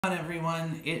On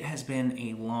everyone, it has been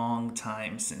a long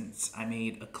time since I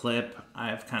made a clip.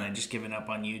 I've kind of just given up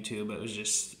on YouTube. It was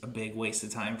just a big waste of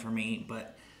time for me,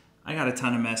 but I got a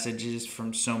ton of messages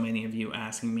from so many of you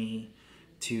asking me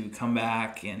to come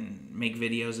back and make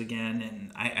videos again,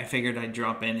 and I figured I'd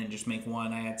drop in and just make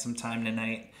one. I had some time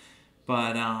tonight,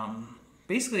 but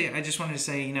basically I just wanted to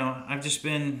say, I've just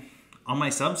been on my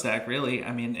Substack, really.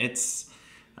 I mean, it's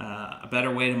a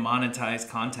better way to monetize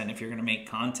content if you're going to make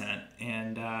content.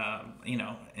 And,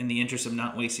 in the interest of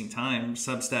not wasting time,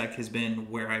 Substack has been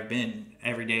where I've been.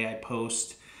 Every day I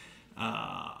post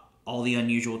all the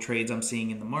unusual trades I'm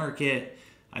seeing in the market.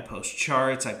 I post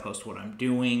charts. I post what I'm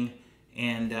doing.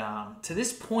 And to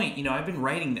this point, I've been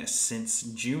writing this since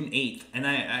June 8th. And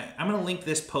I'm going to link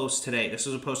this post today. This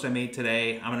is a post I made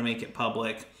today. I'm going to make it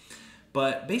public.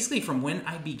 But basically from when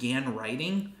I began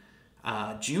writing,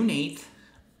 June 8th,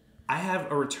 I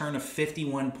have a return of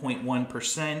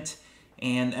 51.1%,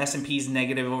 and the S&P's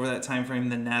negative over that time frame.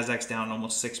 The Nasdaq's down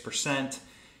almost 6%,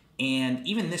 and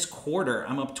even this quarter,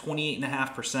 I'm up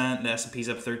 28.5%. The S&P's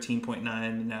up 13.9,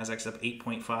 the Nasdaq's up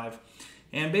 8.5.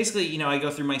 And basically, I go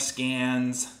through my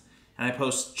scans and I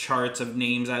post charts of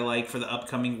names I like for the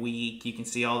upcoming week. You can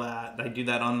see all that. I do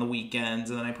that on the weekends,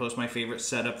 and then I post my favorite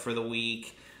setup for the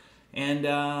week. And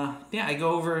I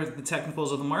go over the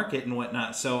technicals of the market and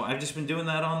whatnot. So I've just been doing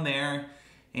that on there.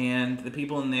 And the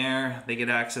people in there, they get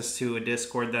access to a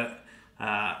Discord that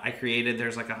I created.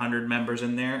 There's like 100 members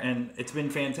in there, and it's been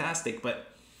fantastic.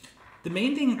 But the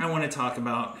main thing I want to talk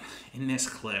about in this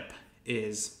clip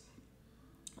is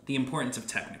the importance of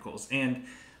technicals. And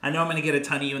I know I'm going to get a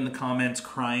ton of you in the comments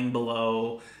crying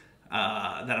below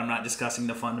that I'm not discussing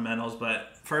the fundamentals.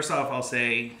 But first off, I'll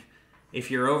say, if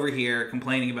you're over here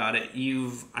complaining about it,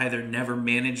 you've either never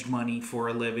managed money for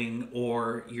a living,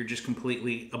 or you're just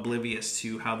completely oblivious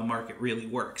to how the market really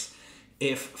works.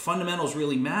 If fundamentals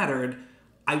really mattered,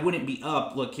 I wouldn't be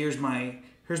up. Look, here's my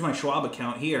Schwab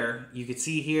account here. You can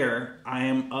see here I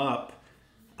am up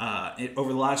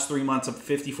over the last 3 months, up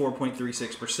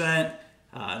 54.36%.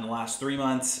 In the last 3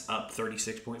 months, up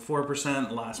 36.4%.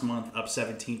 Last month, up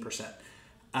 17%.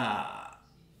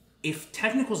 If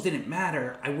technicals didn't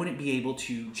matter, I wouldn't be able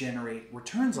to generate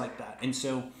returns like that. And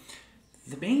so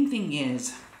the main thing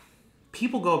is,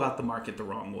 people go about the market the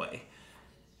wrong way.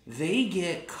 They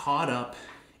get caught up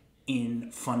in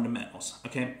fundamentals,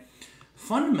 okay?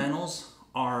 Fundamentals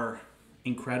are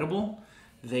incredible.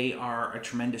 They are a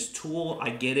tremendous tool.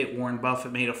 I get it. Warren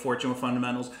Buffett made a fortune with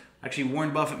fundamentals. Actually,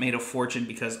 Warren Buffett made a fortune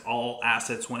because all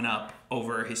assets went up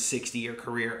over his 60-year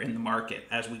career in the market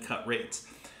as we cut rates.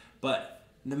 But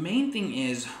the main thing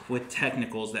is with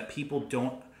technicals that people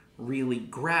don't really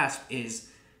grasp is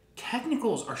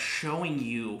technicals are showing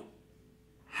you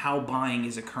how buying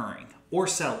is occurring or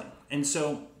selling. And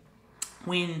so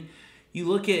when you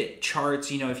look at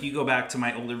charts, if you go back to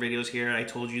my older videos here, I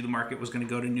told you the market was going to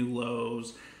go to new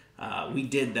lows. We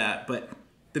did that. But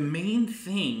the main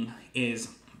thing is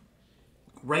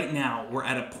right now we're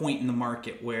at a point in the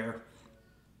market where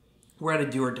we're at a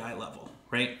do or die level,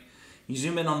 right? You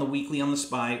zoom in on the weekly on the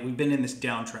SPY, we've been in this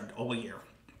downtrend all year.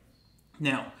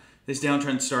 Now, this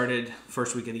downtrend started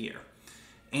first week of the year.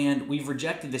 And we've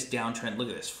rejected this downtrend, look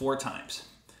at this, 4 times.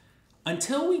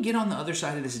 Until we get on the other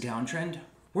side of this downtrend,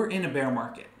 we're in a bear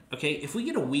market, okay? If we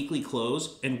get a weekly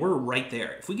close, and we're right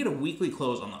there, if we get a weekly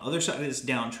close on the other side of this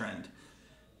downtrend,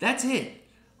 that's it.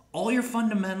 All your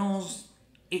fundamentals,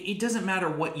 it doesn't matter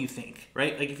what you think,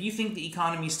 right? Like if you think the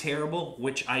economy's terrible,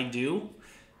 which I do,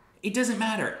 it doesn't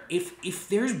matter. If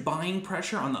there's buying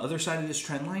pressure on the other side of this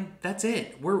trend line, that's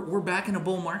it. We're back in a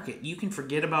bull market. You can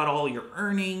forget about all your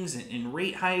earnings and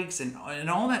rate hikes and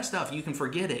all that stuff. You can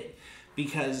forget it,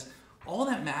 because all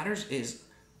that matters is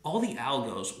all the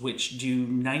algos, which do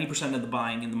 90% of the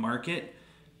buying in the market,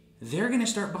 they're going to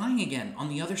start buying again on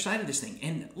the other side of this thing.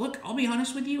 And look, I'll be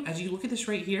honest with you, as you look at this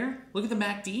right here, look at the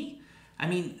MACD. I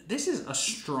mean, this is a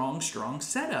strong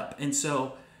setup. And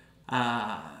so,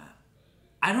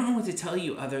 I don't know what to tell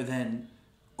you other than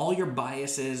all your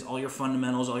biases, all your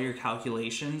fundamentals, all your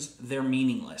calculations, they're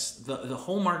meaningless. The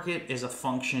whole market is a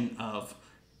function of,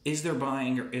 is there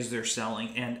buying or is there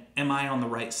selling, and am I on the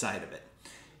right side of it?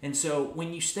 And so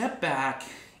when you step back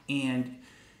and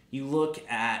you look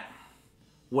at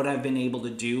what I've been able to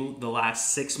do the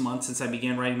last 6 months since I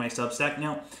began writing my Substack,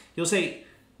 now you'll say,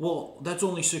 well, that's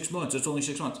only 6 months. That's only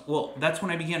 6 months. Well, that's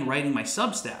when I began writing my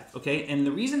Substack, okay? And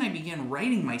the reason I began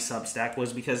writing my Substack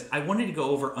was because I wanted to go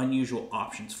over unusual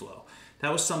options flow.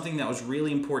 That was something that was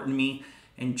really important to me.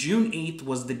 And June 8th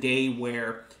was the day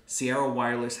where Sierra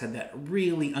Wireless had that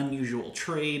really unusual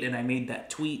trade, and I made that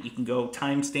tweet. You can go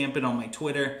timestamp it on my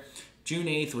Twitter. June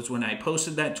 8th was when I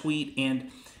posted that tweet,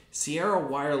 and Sierra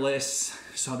Wireless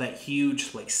saw that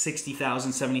huge like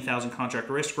 60,000, 70,000 contract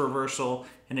risk reversal,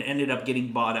 and it ended up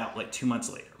getting bought out like 2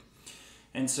 months later.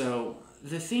 And so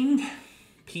the thing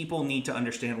people need to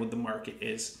understand with the market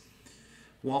is,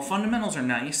 while fundamentals are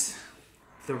nice,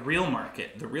 the real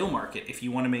market, if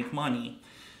you want to make money,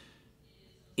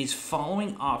 is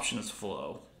following options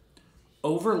flow,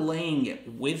 overlaying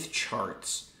it with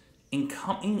charts, and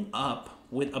coming up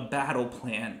with a battle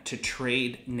plan to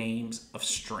trade names of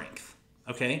strength,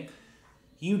 okay?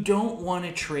 You don't want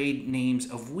to trade names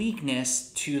of weakness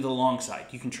to the long side.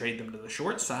 You can trade them to the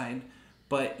short side,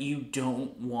 but you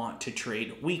don't want to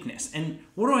trade weakness. And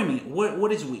what do I mean?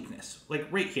 What is weakness? Like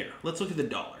right here, let's look at the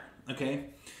dollar, okay?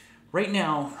 Right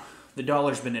now, the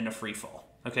dollar's been in a free fall,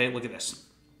 okay? Look at this.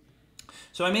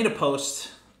 So I made a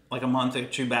post like a month or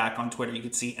two back on Twitter, you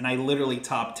could see, and I literally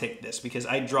top ticked this because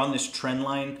I'd drawn this trend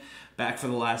line back for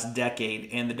the last decade,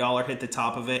 and the dollar hit the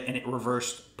top of it and it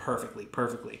reversed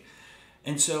perfectly.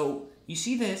 And so you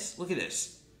see this, look at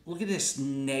this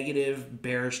negative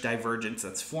bearish divergence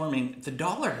that's forming. The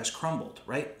dollar has crumbled,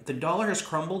 right? The dollar has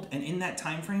crumbled, and in that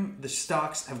time frame, the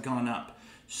stocks have gone up.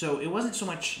 So it wasn't so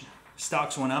much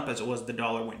stocks went up as it was the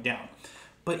dollar went down.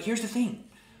 But here's the thing.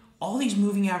 All these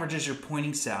moving averages are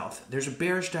pointing south. There's a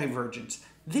bearish divergence.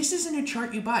 This isn't a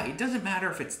chart you buy. It doesn't matter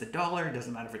if it's the dollar. It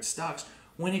doesn't matter if it's stocks.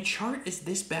 When a chart is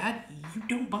this bad, you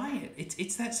don't buy it.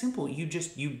 It's that simple. You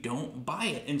don't buy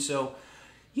it. And so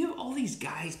you have all these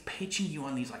guys pitching you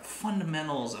on these like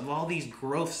fundamentals of all these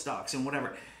growth stocks and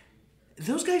whatever.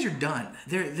 Those guys are done.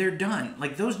 They're done.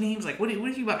 Like those names, like what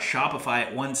if you bought Shopify at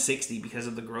 160 because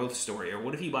of the growth story? Or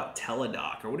what if you bought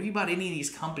Teladoc? Or what if you bought any of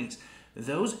these companies?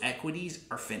 Those equities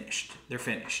are finished. They're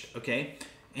finished, okay?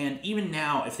 And even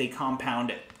now, if they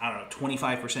compound at,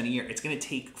 25% a year, it's going to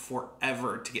take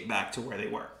forever to get back to where they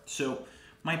were. So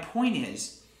my point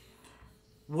is,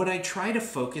 what I try to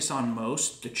focus on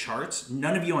most, the charts,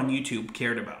 none of you on YouTube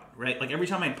cared about, right? Like every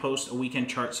time I post a weekend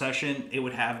chart session, it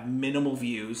would have minimal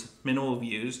views.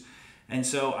 And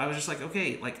so I was just like,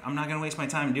 okay, like I'm not going to waste my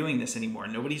time doing this anymore.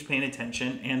 Nobody's paying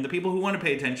attention. And the people who want to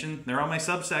pay attention, they're on my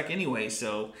Substack anyway.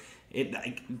 So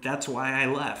that's why I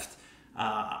left.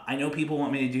 I know people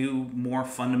want me to do more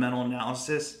fundamental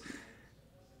analysis.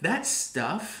 That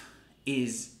stuff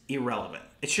is irrelevant.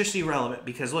 It's just irrelevant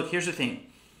because look, here's the thing.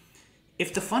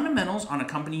 If the fundamentals on a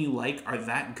company you like are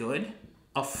that good,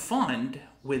 a fund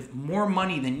with more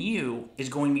money than you is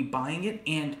going to be buying it,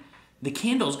 and the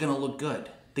candle is going to look good.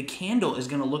 The candle is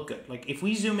going to look good. Like if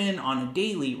we zoom in on a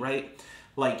daily, right,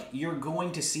 like you're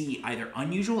going to see either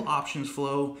unusual options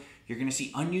flow, you're going to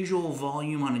see unusual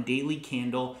volume on a daily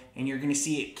candle, and you're going to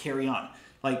see it carry on.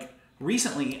 Like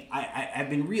recently, I've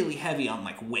been really heavy on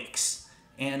like Wix,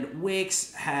 and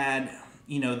Wix had,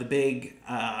 the big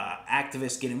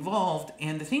activists get involved.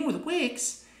 And the thing with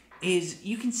Wix is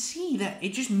you can see that it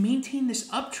just maintained this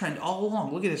uptrend all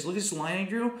along. Look at this line I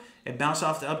drew. It bounced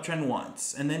off the uptrend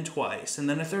once, and then twice, and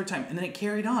then a third time, and then it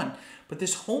carried on. But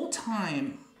this whole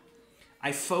time,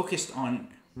 I focused on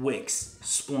Wix,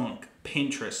 Splunk,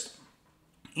 Pinterest,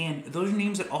 and those are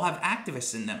names that all have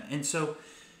activists in them. And so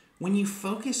when you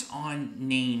focus on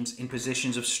names in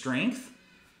positions of strength,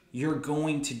 you're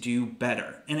going to do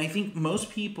better. And I think most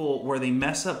people, where they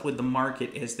mess up with the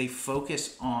market is they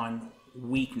focus on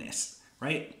weakness,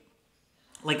 right?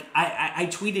 Like I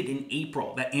tweeted in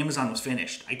April that Amazon was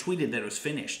finished. I tweeted that it was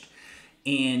finished.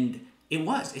 And it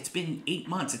was. It's been 8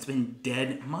 months. It's been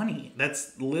dead money.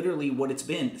 That's literally what it's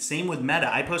been. Same with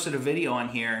Meta. I posted a video on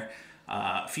here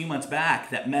a few months back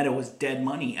that Meta was dead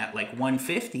money at like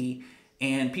 150,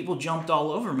 and people jumped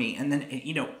all over me. And then,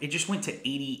 it just went to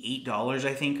 $88,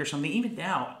 I think, or something. Even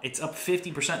now, it's up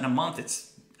 50% in a month.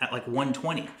 It's at like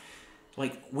 120.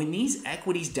 Like when these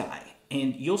equities die,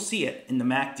 and you'll see it in the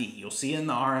MACD, you'll see it in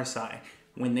the RSI,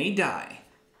 when they die,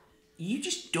 you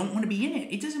just don't want to be in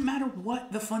it. It doesn't matter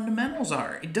what the fundamentals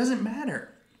are. It doesn't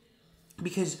matter.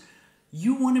 Because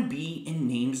you want to be in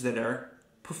names that are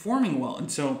performing well.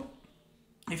 And so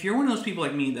if you're one of those people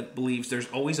like me that believes there's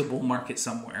always a bull market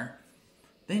somewhere,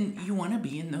 then you want to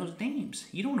be in those names.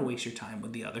 You don't want to waste your time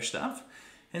with the other stuff.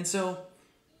 And so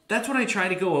that's what I try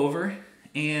to go over.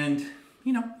 And,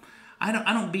 I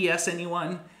don't BS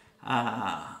anyone.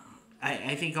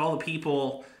 I think all the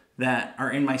people that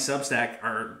are in my Substack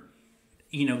are,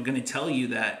 going to tell you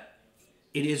that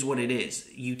it is what it is.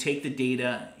 You take the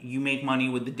data, you make money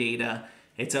with the data.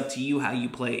 It's up to you how you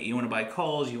play it. You want to buy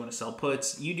calls, you want to sell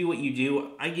puts, you do what you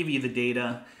do. I give you the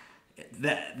data.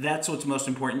 That's what's most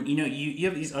important. You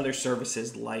have these other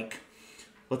services like,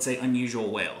 let's say, Unusual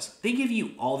Whales. They give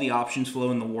you all the options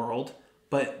flow in the world,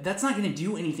 But that's not going to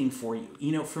do anything for you.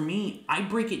 You know, for me, I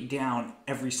break it down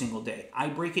every single day. I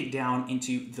break it down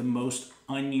into the most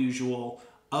unusual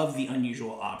of the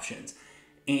unusual options.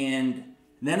 And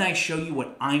then I show you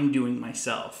what I'm doing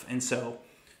myself. And so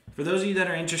for those of you that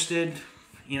are interested,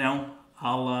 you know,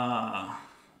 I'll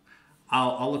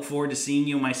look forward to seeing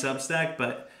you in my Substack,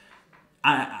 but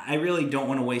I really don't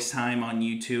want to waste time on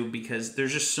YouTube because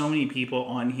there's just so many people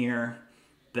on here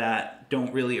that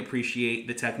don't really appreciate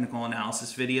the technical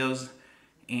analysis videos.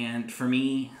 And for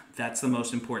me, that's the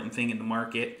most important thing in the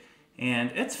market.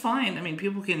 And it's fine. I mean,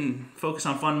 people can focus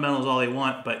on fundamentals all they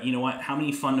want, but you know what? How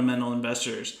many fundamental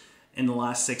investors in the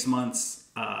last 6 months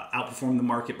outperformed the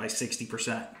market by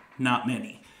 60%? Not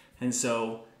many. And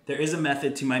so there is a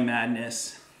method to my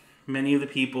madness. Many of the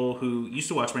people who used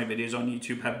to watch my videos on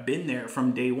YouTube have been there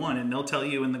from day one, and they'll tell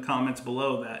you in the comments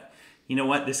below that, you know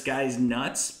what, this guy's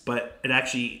nuts, but it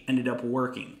actually ended up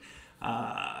working.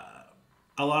 A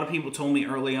lot of people told me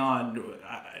early on,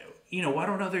 you know, why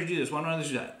don't others do this? Why don't others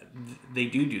do that? They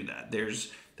do that.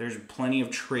 There's plenty of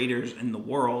traders in the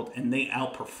world, and they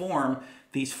outperform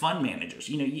these fund managers.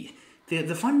 You know,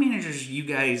 the fund managers you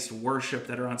guys worship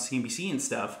that are on CNBC and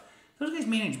stuff, those guys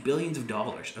manage billions of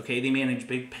dollars, okay? They manage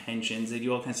big pensions. They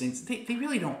do all kinds of things. They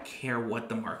really don't care what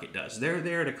the market does. They're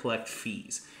there to collect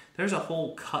fees. There's a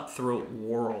whole cutthroat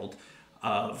world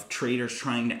of traders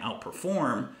trying to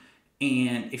outperform.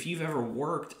 And if you've ever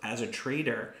worked as a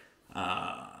trader,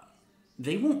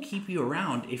 they won't keep you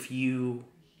around if you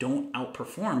don't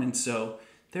outperform. And so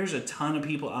there's a ton of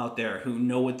people out there who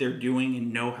know what they're doing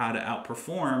and know how to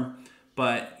outperform,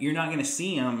 but you're not going to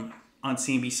see them on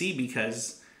CNBC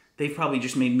because they've probably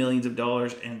just made millions of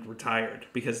dollars and retired,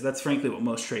 because that's frankly what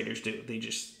most traders do.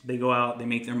 They go out, they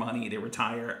make their money, they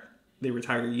retire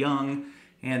young,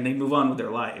 and they move on with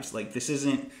their lives. Like, this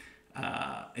isn't,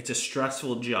 it's a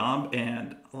stressful job,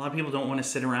 and a lot of people don't want to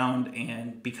sit around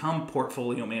and become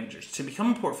portfolio managers. To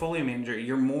become a portfolio manager,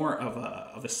 you're more of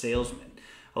a salesman.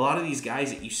 A lot of these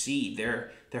guys that you see,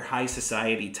 they're high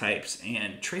society types,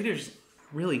 and traders,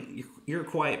 really, you're a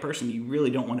quiet person. You really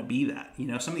don't want to be that. You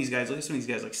know, some of these guys, look at some of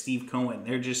these guys like Steve Cohen.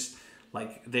 They're just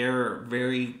like, they're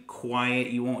very quiet.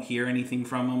 You won't hear anything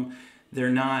from them. They're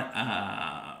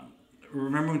not,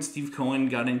 remember when Steve Cohen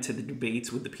got into the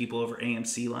debates with the people over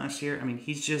AMC last year? I mean,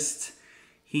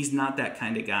 he's not that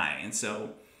kind of guy. And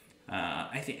so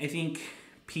I think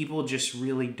people just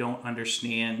really don't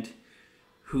understand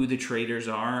who the traders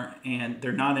are, and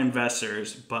they're not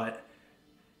investors, but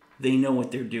they know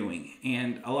what they're doing.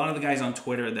 And a lot of the guys on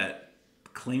Twitter that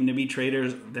claim to be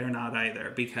traders, they're not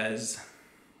either, because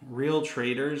real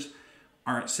traders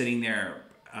aren't sitting there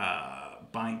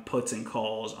buying puts and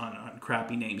calls on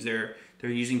crappy names. They're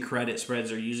using credit spreads,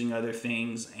 they're using other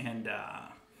things, and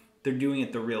they're doing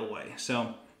it the real way.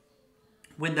 So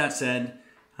with that said,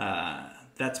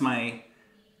 that's my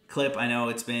clip. I know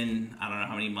it's been, I don't know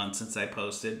how many months since I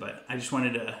posted, but I just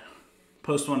wanted to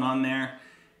post one on there.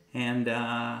 And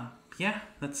yeah,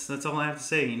 that's all I have to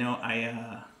say. You know,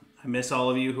 I miss all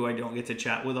of you who I don't get to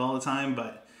chat with all the time,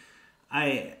 but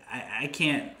I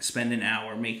can't spend an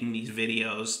hour making these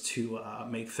videos to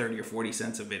make 30 or 40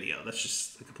 cents a video. That's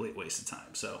just a complete waste of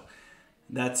time. So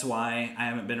that's why I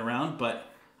haven't been around, but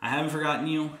I haven't forgotten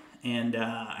you, and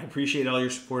I appreciate all your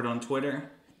support on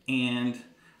Twitter. And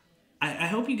I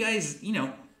hope you guys, you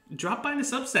know, drop by the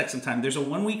Substack sometime. There's a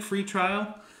 1-week free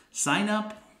trial. Sign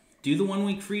up, do the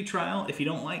 1-week free trial. If you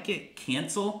don't like it,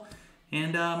 cancel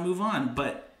and move on.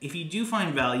 But if you do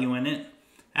find value in it,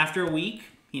 after a week,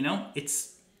 you know,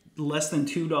 it's less than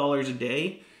 $2 a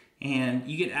day, and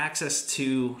you get access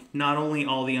to not only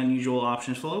all the unusual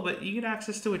options flow, but you get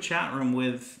access to a chat room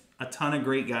with a ton of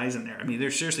great guys in there. I mean,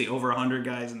 there's seriously over 100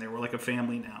 guys in there. We're like a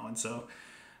family now. And so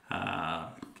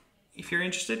if you're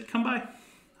interested, come by.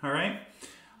 All right?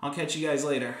 I'll catch you guys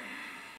later.